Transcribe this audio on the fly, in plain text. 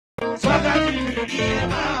sọ́nà kìkì ẹ̀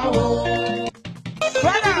máa wò.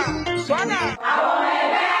 Sọ́nà sọ́nà. Àwọn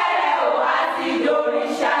ẹgbẹ́ rẹ̀ ò wá sí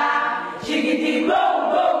dòrìṣà, ṣìgìdì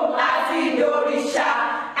gbòǹgbòǹ àti dòrìṣà,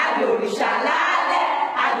 àdòrìṣà lálẹ́,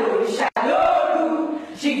 àdòrìṣà lóru,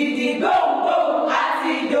 ṣìgìdì gbòǹgbòǹ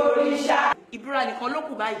àti dòrìṣà. Ìbúra nìkan ló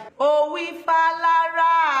kù báyìí. Òwì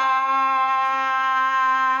falára.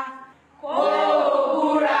 Kó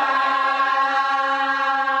búra.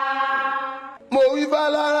 Mo wí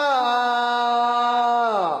falára.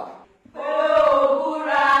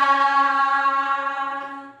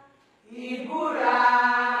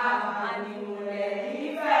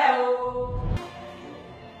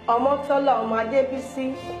 Ọmọ́tọ́lá ọmọ Adébísí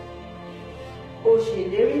ó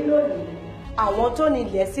ṣèlérí lónìí. Àwọn tó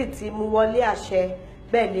nílẹ̀ sì ti mú wọlé àṣẹ,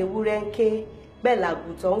 bẹ́ẹ̀ léwúrẹ́ ń ké, bẹ́ẹ̀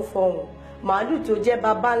làgùntàn ń fọhùn. Màálù tó jẹ́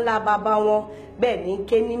baba ńlá baba wọn, bẹ́ẹ̀ ní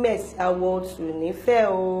ké ní mẹ̀sì àwọ̀ òtù nífẹ̀ẹ́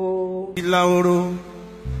o. Kìlà oró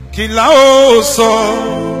kìlà ó sọ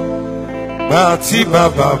gbà tí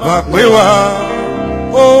bàbá bá pé wá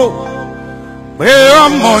ó pé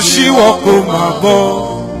ọmọ ṣíwọ́ kò máa bọ̀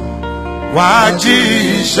wàá jí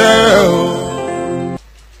iṣẹ́ o.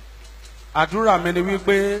 Àdúrà mi ni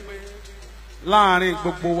wípé láàrin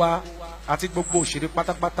gbogbo wa àti gbogbo òṣèré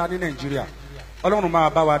pátápátá ní Nàìjíríà, Ọlọ́run máa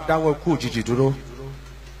bá wa dáwọ́ ikú òjijì dúró.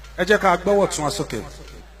 Ẹ jẹ́ ká gbọ́wọ́ tún wa sókè.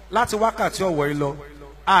 Láti wákàtí ọ̀wọ́ yìí lọ,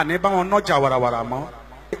 a ní bá wọn nọ́jà wàràwàrà mọ́,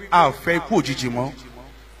 a ò fẹ́ ikú òjijì mọ́.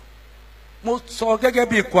 Mo sọ gẹ́gẹ́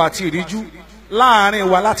bí ikọ̀ àti ìríjú láàrin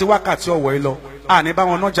wa láti wákàtí ọ̀wọ́ yìí lọ, a ní bá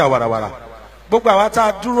wọn nọ́jà wàràwàrà. Gbogbo àwa tá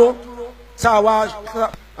a dúró tá a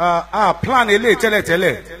wá plan eléyìí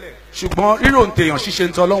tẹ́lẹ̀tẹ́lẹ̀, ṣùgbọ́n rírò ń tèèyàn ṣíṣe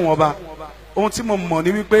ń tọ́ lọ́wọ́n ọba. Ohun tí mo mọ̀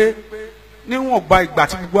ni wípé níwọ̀n gba ìgbà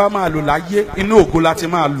tí gbogbo wa máa lò láyé, inú ògo la ti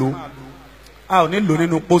máa lò, a ò ní lò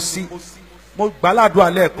nínú pósí. Mo gbàládùn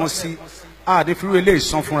alẹ́ kan sí, a ní fi rú eléyìí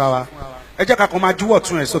san fúnra wa. Ẹ jẹ́ ká kàn máa juwọ́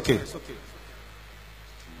tún ẹ̀ sókè.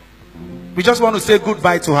 We just want to say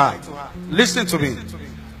goodbye to her. Listen to me.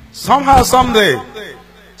 Somehow, someday,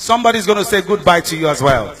 somebody's going to say goodbye to you as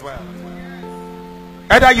well.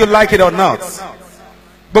 Either you like it or not.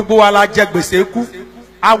 Gbogbo wa la jẹ gbèsè ikú.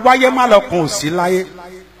 Awáyé má lọ kàn ò sí láyé.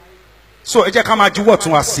 So ẹ jẹ́ ká máa juwọ́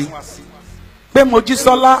tún wa sí. Pé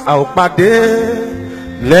Mojísọ́lá a ó pàdé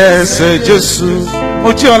lẹ́sẹ̀ Jésù.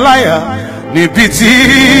 Mojí Ọláìyá níbi tí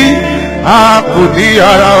a kò ní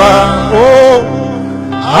ara wa.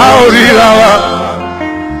 A ó ríra wa.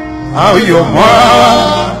 A ó yọ̀ mọ́ra wa.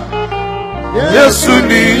 Jésù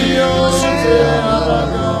ni.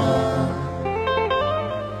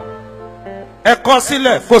 Ẹ kọ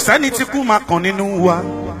sílẹ̀, kò sẹ́ni tí kú máa kàn nínú wa,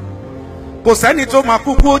 kò sẹ́ni tó máa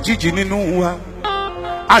kú kú òjijì nínú wa.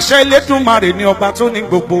 Àṣẹ Elédùmarè ni ọba tó ní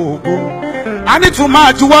gbogbo ògo. A ní tún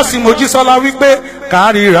máa juwọ́ sí Mojísọ́lá wípé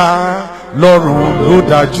kárìíra lọ́rùn ló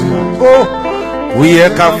dájú. Ó yẹ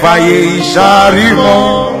ká fàyè ìṣàrímọ́,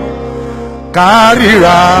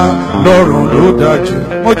 kárìíra lọ́rùn ló dájú.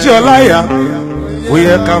 Mojí Ọláìyá, ó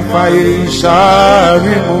yẹ ká fàyè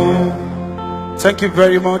ìṣàrímọ́. Thank you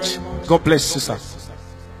very much. God bless you, sir.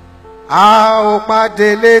 A ó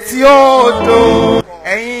pàdé létí odò.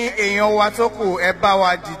 Ẹ̀yin èèyàn wa tó kù, ẹ bá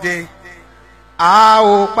wa dìde. A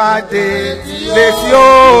ó pàdé létí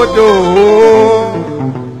odò.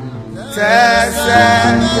 Tẹ̀sẹ̀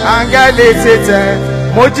áńgẹ́lì tètè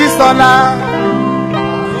Mojísọ́lá.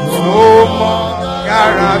 Tó mọ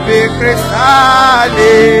yàrá bí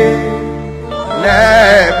kírísítálì.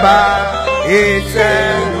 Lẹ́ẹ̀bà ìtẹ́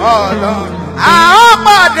Ọlọ́run. A ó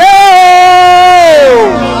pàdé o.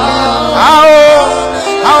 A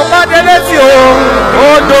ó pàdé létí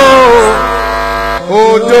odò.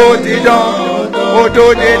 Odò dídán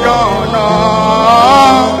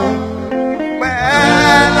náà.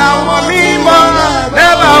 Pẹ̀lú àwọn mímọ́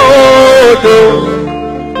lẹ́bàá odò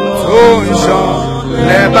tó ń ṣàn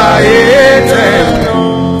lẹ́bàá ètè.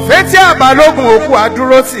 Fétí Àbálógun òkú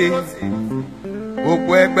àdúrótì.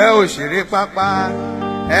 Gbogbo ẹgbẹ́ òṣèré pápá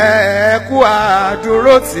ẹ kú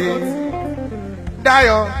àdúrótì.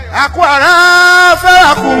 Dayọ̀ àkú ara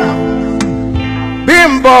fẹ́rakù.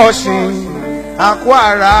 Bímbọ́ Ọ̀ṣìn àkú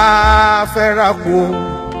ara fẹ́rakù.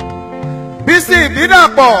 Bísí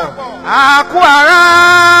Ìbídàpọ̀ àkú ara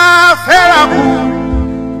fẹ́rakù.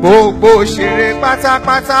 Gbogbo òṣèré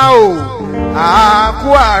pátápátá o àkú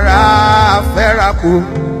ara fẹ́rakù.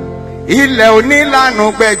 Ilẹ̀ onílànà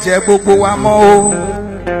gbẹ̀jẹ̀ gbogbo wa mọ́ o.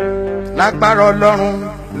 Lágbára Ọlọ́run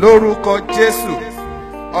lórúkọ Jésù,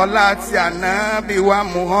 ọlá tí ànábì wa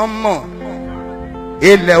Muhammad,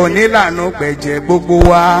 ilẹ̀ onílànà gbẹ̀jẹ̀ gbogbo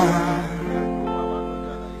wa.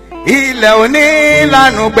 Ilẹ̀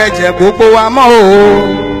onílànà gbẹ̀jẹ̀ gbogbo wa mọ́ o.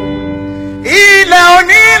 Ilẹ̀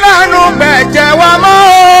onílànà gbẹ̀jẹ̀ wa mọ́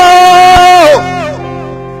o.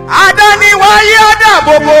 adániwáyé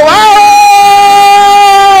àdàbòbò wá o.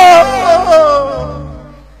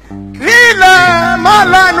 kílẹ̀ má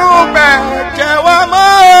lanu gbẹ̀jẹ̀ wá mọ́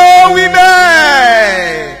wí bẹ́ẹ̀.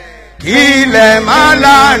 kílẹ̀ má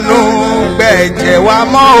lanu gbẹ̀jẹ̀ wá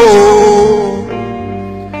mọ́ o.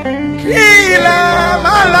 kílẹ̀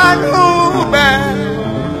má lanu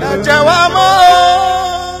gbẹ̀jẹ̀ wá mọ́ o.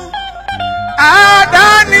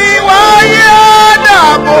 adániwáyé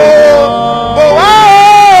àdàbòbò wá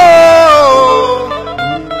o.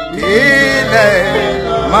 kílẹ̀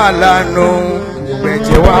má lanu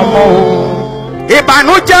gbẹ̀jẹ̀ wá mọ́ o.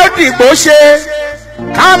 ìbànújẹ́ òdìgbò ṣe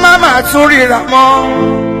ká má má tún ríra mọ́.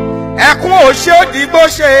 ẹkún òṣè òdìgbò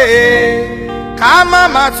ṣe ká má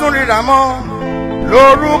má tún ríra mọ́.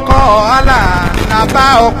 lórúkọ Allah la bá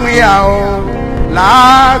òpin yà o.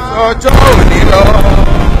 látọjọ́ òní lọ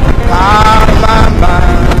ká má má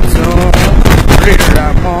tún ríra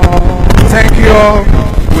mọ́. Thank you all.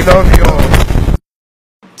 We love you all.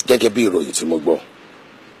 Gẹ́gẹ́ bí ìròyìn tí mo gbọ́,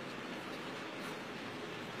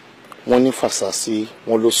 wọ́n ní Fàṣásí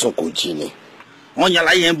wọ́n ló sùn kò jí ni. wọ́n yan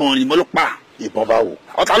láyé ń bọ̀ ìbọn ló pa. Ìbọn bá wò.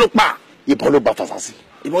 ọ̀tá ló pa. Ìbọn ló bá Fàṣásí.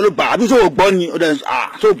 ìbọn ló bá àbí tó o gbọ́ ni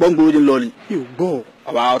tó o gbọ́ ń gbòòrò ní lọ ni. Mi ò gbọ́.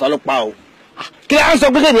 àbá ọ̀tá ló pa o. Kí ló ń sọ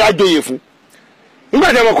pé kébì á joyè fún? Nígbà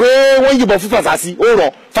tí a mọ̀ pé wọ́n yìnbọn fún Fàṣásí ó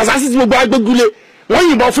rọ̀. Fàṣásí tí gbogbo agbégúlé wọ́n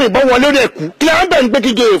yìnbọn fún ìbọn wọn lórí ẹ̀kú. Kí ló ń bẹ̀ ń pé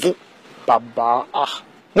kí joyè fún? Bàbá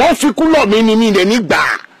wọ́n fi kúlọ̀ mi ni mi ìdẹ̀ nígbà.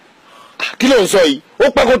 Kí ló ń sọ yìí? Ó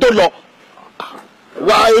pẹ́ kó tó lọ.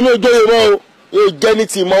 Wà inú ìjọyè mọ́ o. Yóò jẹ́ ní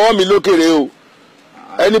ti ìmọ̀wọ́ mi lókèrè o.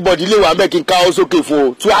 Anybody lè wà mẹ́ kí n ká ọ sókè fún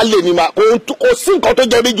o. Tú á lè ní ma kò sí nǹkan tó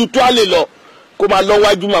jẹ́ bí ju tú á lè lọ. Kó máa lọ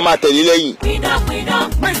wájú máa máa tẹ̀lé lẹ́yìn. Freedom.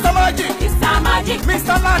 Mr. Magic. Mr. Magic.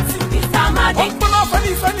 Mr. Lati. Mr. Magic. Ọ̀pọ̀lọ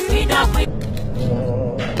fẹ́lifẹ́li. Freedom.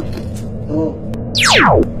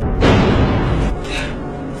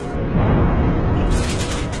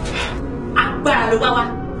 Agbára ló wá wá.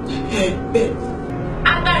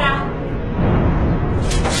 Agbára.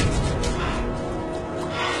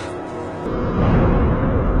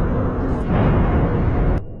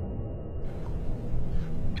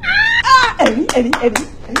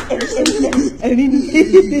 ẹ̀rí ni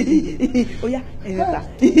ó yá ẹ̀rí ta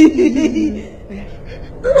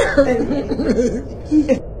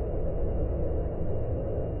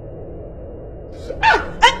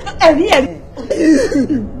ẹ̀rí.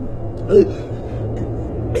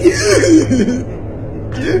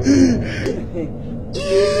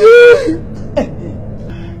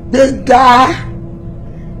 Gbẹ̀ngà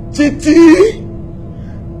Títí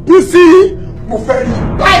Bísí mo fẹ́ rí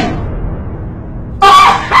báyìí.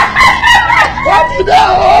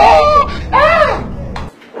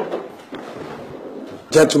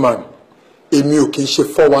 Gentleman, èmi ò kì í ṣe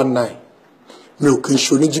 419, mi ò kì í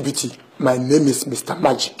ṣe oníjìbìtì. My name is Mr.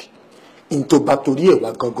 Magic. N tó bá torí ẹ̀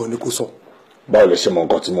wá gangan ni kò sọ. Báwo lè ṣe mọ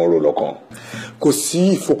nǹkan tí mo ń rò lọ́kàn? Kò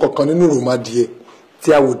sí ìfò kankan nínú ròmádìẹ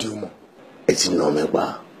tí àwòdì ò mọ̀. Ẹ ti nà mí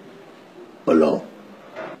pa ọlọ.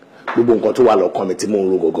 Gbogbo nǹkan tó wà lọ́kàn mi tí mò ń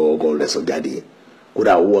rò gọ́gọ́gọ́ rẹ̀ sọ jáde.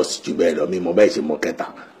 Kódà owó ọ̀sì jù bẹ́ẹ̀ lọ mi mọ bẹ́ẹ̀ ṣe mọ kẹta.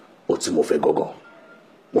 Ó tí mo fẹ́ gọ́gọ́.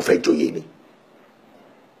 Mo fẹ́ joyè ni.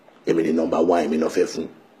 Èmi ni number 1 èmi náà fẹ́ fún.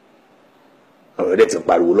 Àwọn ẹ̀rẹ́ ti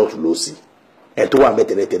pariwo lọ́tún lọ́sì. Ẹ tó wà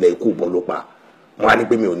mẹ́tẹ̀lẹ́tẹ̀lẹ́ ikú ìbọn ló pa. Wọ́n á ní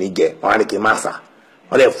pé mi ò ní jẹ. Wọ́n á ní kí n má sà.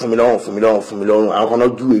 Wọ́n lè fún mi lọ́rùn. Àwọn kan náà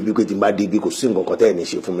júwèé bí pé tí n bá dé ibi kò sí nǹkan kan tẹ́ ẹ̀ ní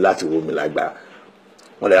ṣe fún mi láti wo mi lágbára.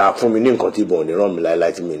 Wọ́n lè ra fún mi ní nǹkan tí ìbọn ò ní ràn mí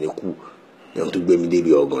láéláé tí mi ò ní kú. Ìyẹn tó gbé mi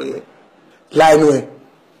débi ọgàn yẹn. Láìnú ẹ̀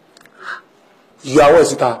ìyàwó ẹ̀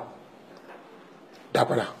síta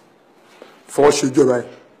dápadà fọwọ́ ṣojú ọ̀rọ̀ ẹ̀.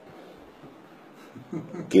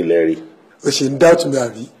 Kí lẹ rí? O ṣe ń dáàtú mi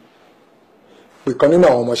àbí? Pè kan nínú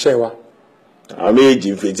àwọn ọmọọṣẹ́ wa. Àwọn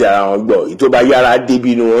méjì ń fetí ara wọn gbọ́. Ìtó bá yára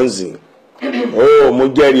débi ni wọ́n ń sìn. Ó mo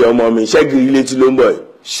jẹ́rìí ọmọ mi ṣẹ́gìrì létí ló ń bọ̀ yìí.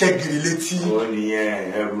 Ṣẹ́gìrì létí. Ó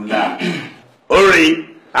nìyẹn ẹrù ńlá. Ó rí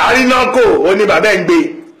àrínákò ó ní bàbá ẹ̀ ń gbé.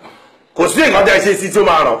 Kò sí nǹkan tẹ́ ṣe sí tí ó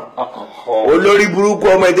máa ràn. Olórí burúkú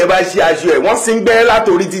ọmọ ẹ̀jẹ̀ bá ṣe aṣọ ẹ̀ wọ́n sì ń gbẹ́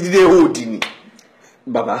látòrí títí dé òdì ni.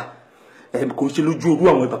 bàbá kò ṣe lójú orú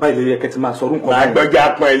àwọn bàbá ìlérí ẹ̀kẹ́ ti máa sọ orúkọ. Màá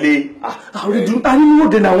gbọ́jà pọ́n ilé. àwọn ìdúró ta nínú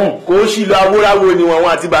òde náà wọn. Kò sí lọ awóráwo ni wọn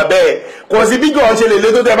àti bàbá ẹ̀. Kò sí bí jọ̀ọ́ ṣe lè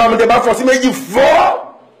lé tó tẹ bá mú tẹ bá fọ́ sí méjì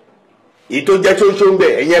fọ́. Èyí tó jẹ́ tó ń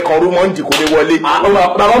bẹ̀ ẹ̀yẹn kan rú mọ́ǹdì kò ní wọlé. bàbá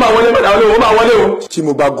máa wọlé ó máa wọlé o. Tí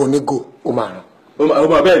mo bá gun nígò ó máa ràn. ó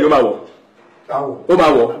máa bẹ́ẹ̀ ni ó máa wọ̀. ó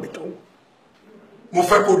máa wọ̀. Mo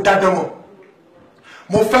fẹ́ kó dájọ́ mọ̀.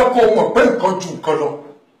 Mo fẹ́ kó mọ̀ pé nǹkan ju nǹkan lọ.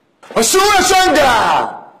 Bashiru Shanga!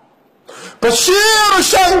 Bashiru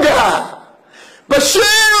Shanga!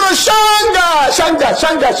 Bashiru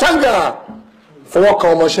Shanga! Shanga! Fọwọ́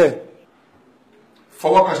kan ọmọṣẹ́.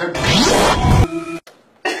 Fọwọ́ kan ṣẹ́gun.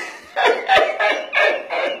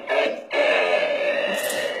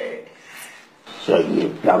 Ṣẹ́gi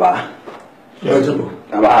bàbá.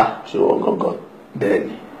 Bàbá ṣe wọ́n gangan.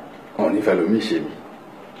 Bẹ́ẹ̀ni, wọn ò ní fẹ́ lómi ṣe mi.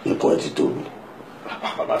 Ikùn ẹ̀ ti tóbi.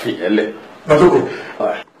 Bàbá fi yẹn lẹ̀.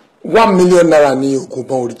 1 million naira ní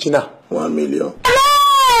ògùnbọn original. 1 million.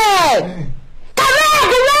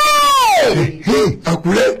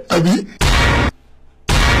 Àkúrẹ́ àbí.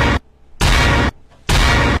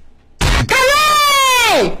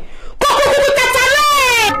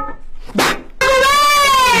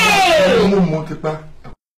 Mo ti pa.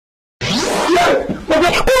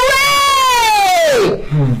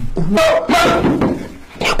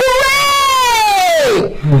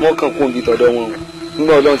 Wọ́n kàn kún ibi tọ̀dọ̀ wọn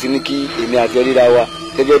nígbà Ọlọ́run ti ní kí èmi àti ẹríra wa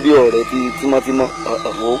gẹ́gẹ́ bí ọ̀rẹ́ tí tímọ́tímọ́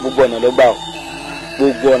gbogbo ọ̀nà ló gbà ọ́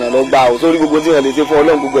gbogbo ọ̀nà ló gbà ọ́ sórí gbogbo tí wọ́n lè ṣe fún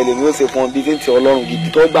Ọlọ́run gbogbo ẹlẹ́mi ó ṣe fún ọ bí tí ń tẹ Ọlọ́run gidi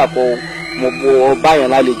tó gbà pọ̀ mo bọ báyàn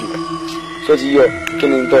lálejò sọ ti yọ kí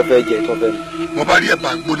ni tó fẹ́ jẹ tó fẹ́ mi. Mo bá rí ẹ̀bà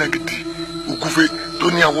gbóná gidi ògúnfe tó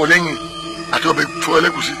ní àwọ̀ lẹ́yìn àti ọbẹ̀ tó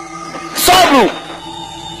ẹlẹ́gùsí. Sọ́ọ̀bù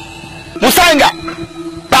Musanga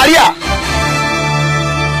Baria.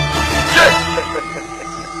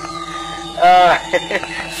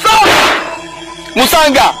 Sọ́ọ̀bù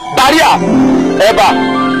Musanga Baria ẹ̀bà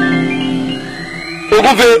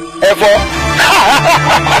ògúnfe ẹ̀fọ́.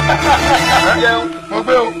 Mo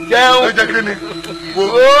gbé o. Jẹun. Ẹ jẹ́ kí ni.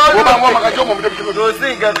 Wo bá wọn màkàjọ́ mọ̀ mi débi kí ló Kò sí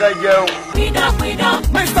nǹkan kan jẹun. Freedom.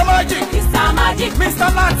 Mr. Magic. Mr. Magic. Mr.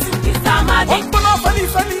 Latin. Mr. Magic. Ọ̀pọ̀lọpọ̀ fẹ́lí.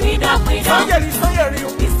 Freedom. Sọ́yẹ̀rì o.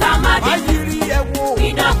 Mr. Magic. Ayiri ẹ̀wò.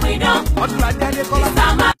 Freedom. Ọdúnladé Adékọ́lá. Mr.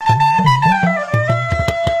 Magic.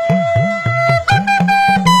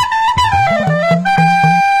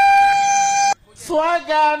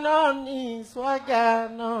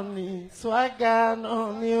 Swaga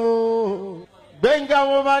náà ni o. Gbenga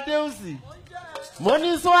Adewusi. Mo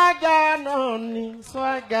ní swaga náà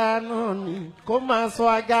ni. Kó máa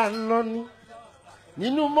swaga lọ ni.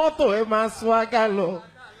 Nínú mọ́tò ẹ máa swaga lọ.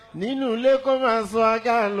 Nínú ilé kó máa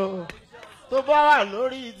swaga lọ. Tó bá wà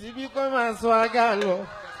lórí ìtìbí kó máa swaga lọ.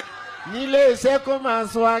 Nílé iṣẹ́ kó máa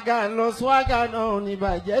swaga lọ. Swaga náà ni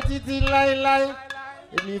bàjẹ́ títí láéláé.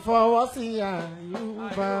 Èmi fọwọ́ sí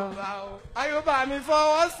Àyùbá. Àyùbá mi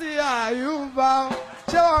fọwọ́ sí Àyùbá.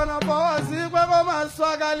 Ṣé wọn náà fọwọ́ sí pé kó máa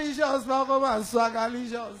swagalicious náà kó máa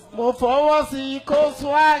swagalicious? Mo fọwọ́ sí kó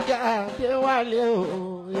swaga Déwálé o.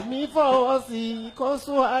 Èmi fọwọ́ sí kó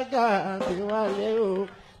swaga Déwálé o.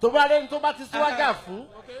 Tó bá rẹ́ni tó bá ti swaga fún,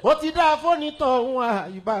 ó ti dá fóònù tọ̀hún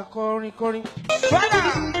Àyùbá kọrin.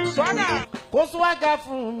 Swaga. Kó swaga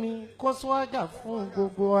fún mi, kó swaga fún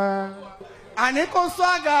gbogbo wa. Àní kó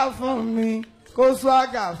swaga fún mi, kó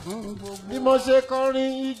swaga fún gbogbo. Bí mo ṣe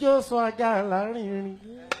kọrin ijó swaga lárinrin.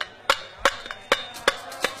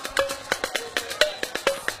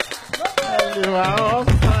 Ẹ lè wá ọ́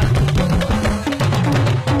swaga.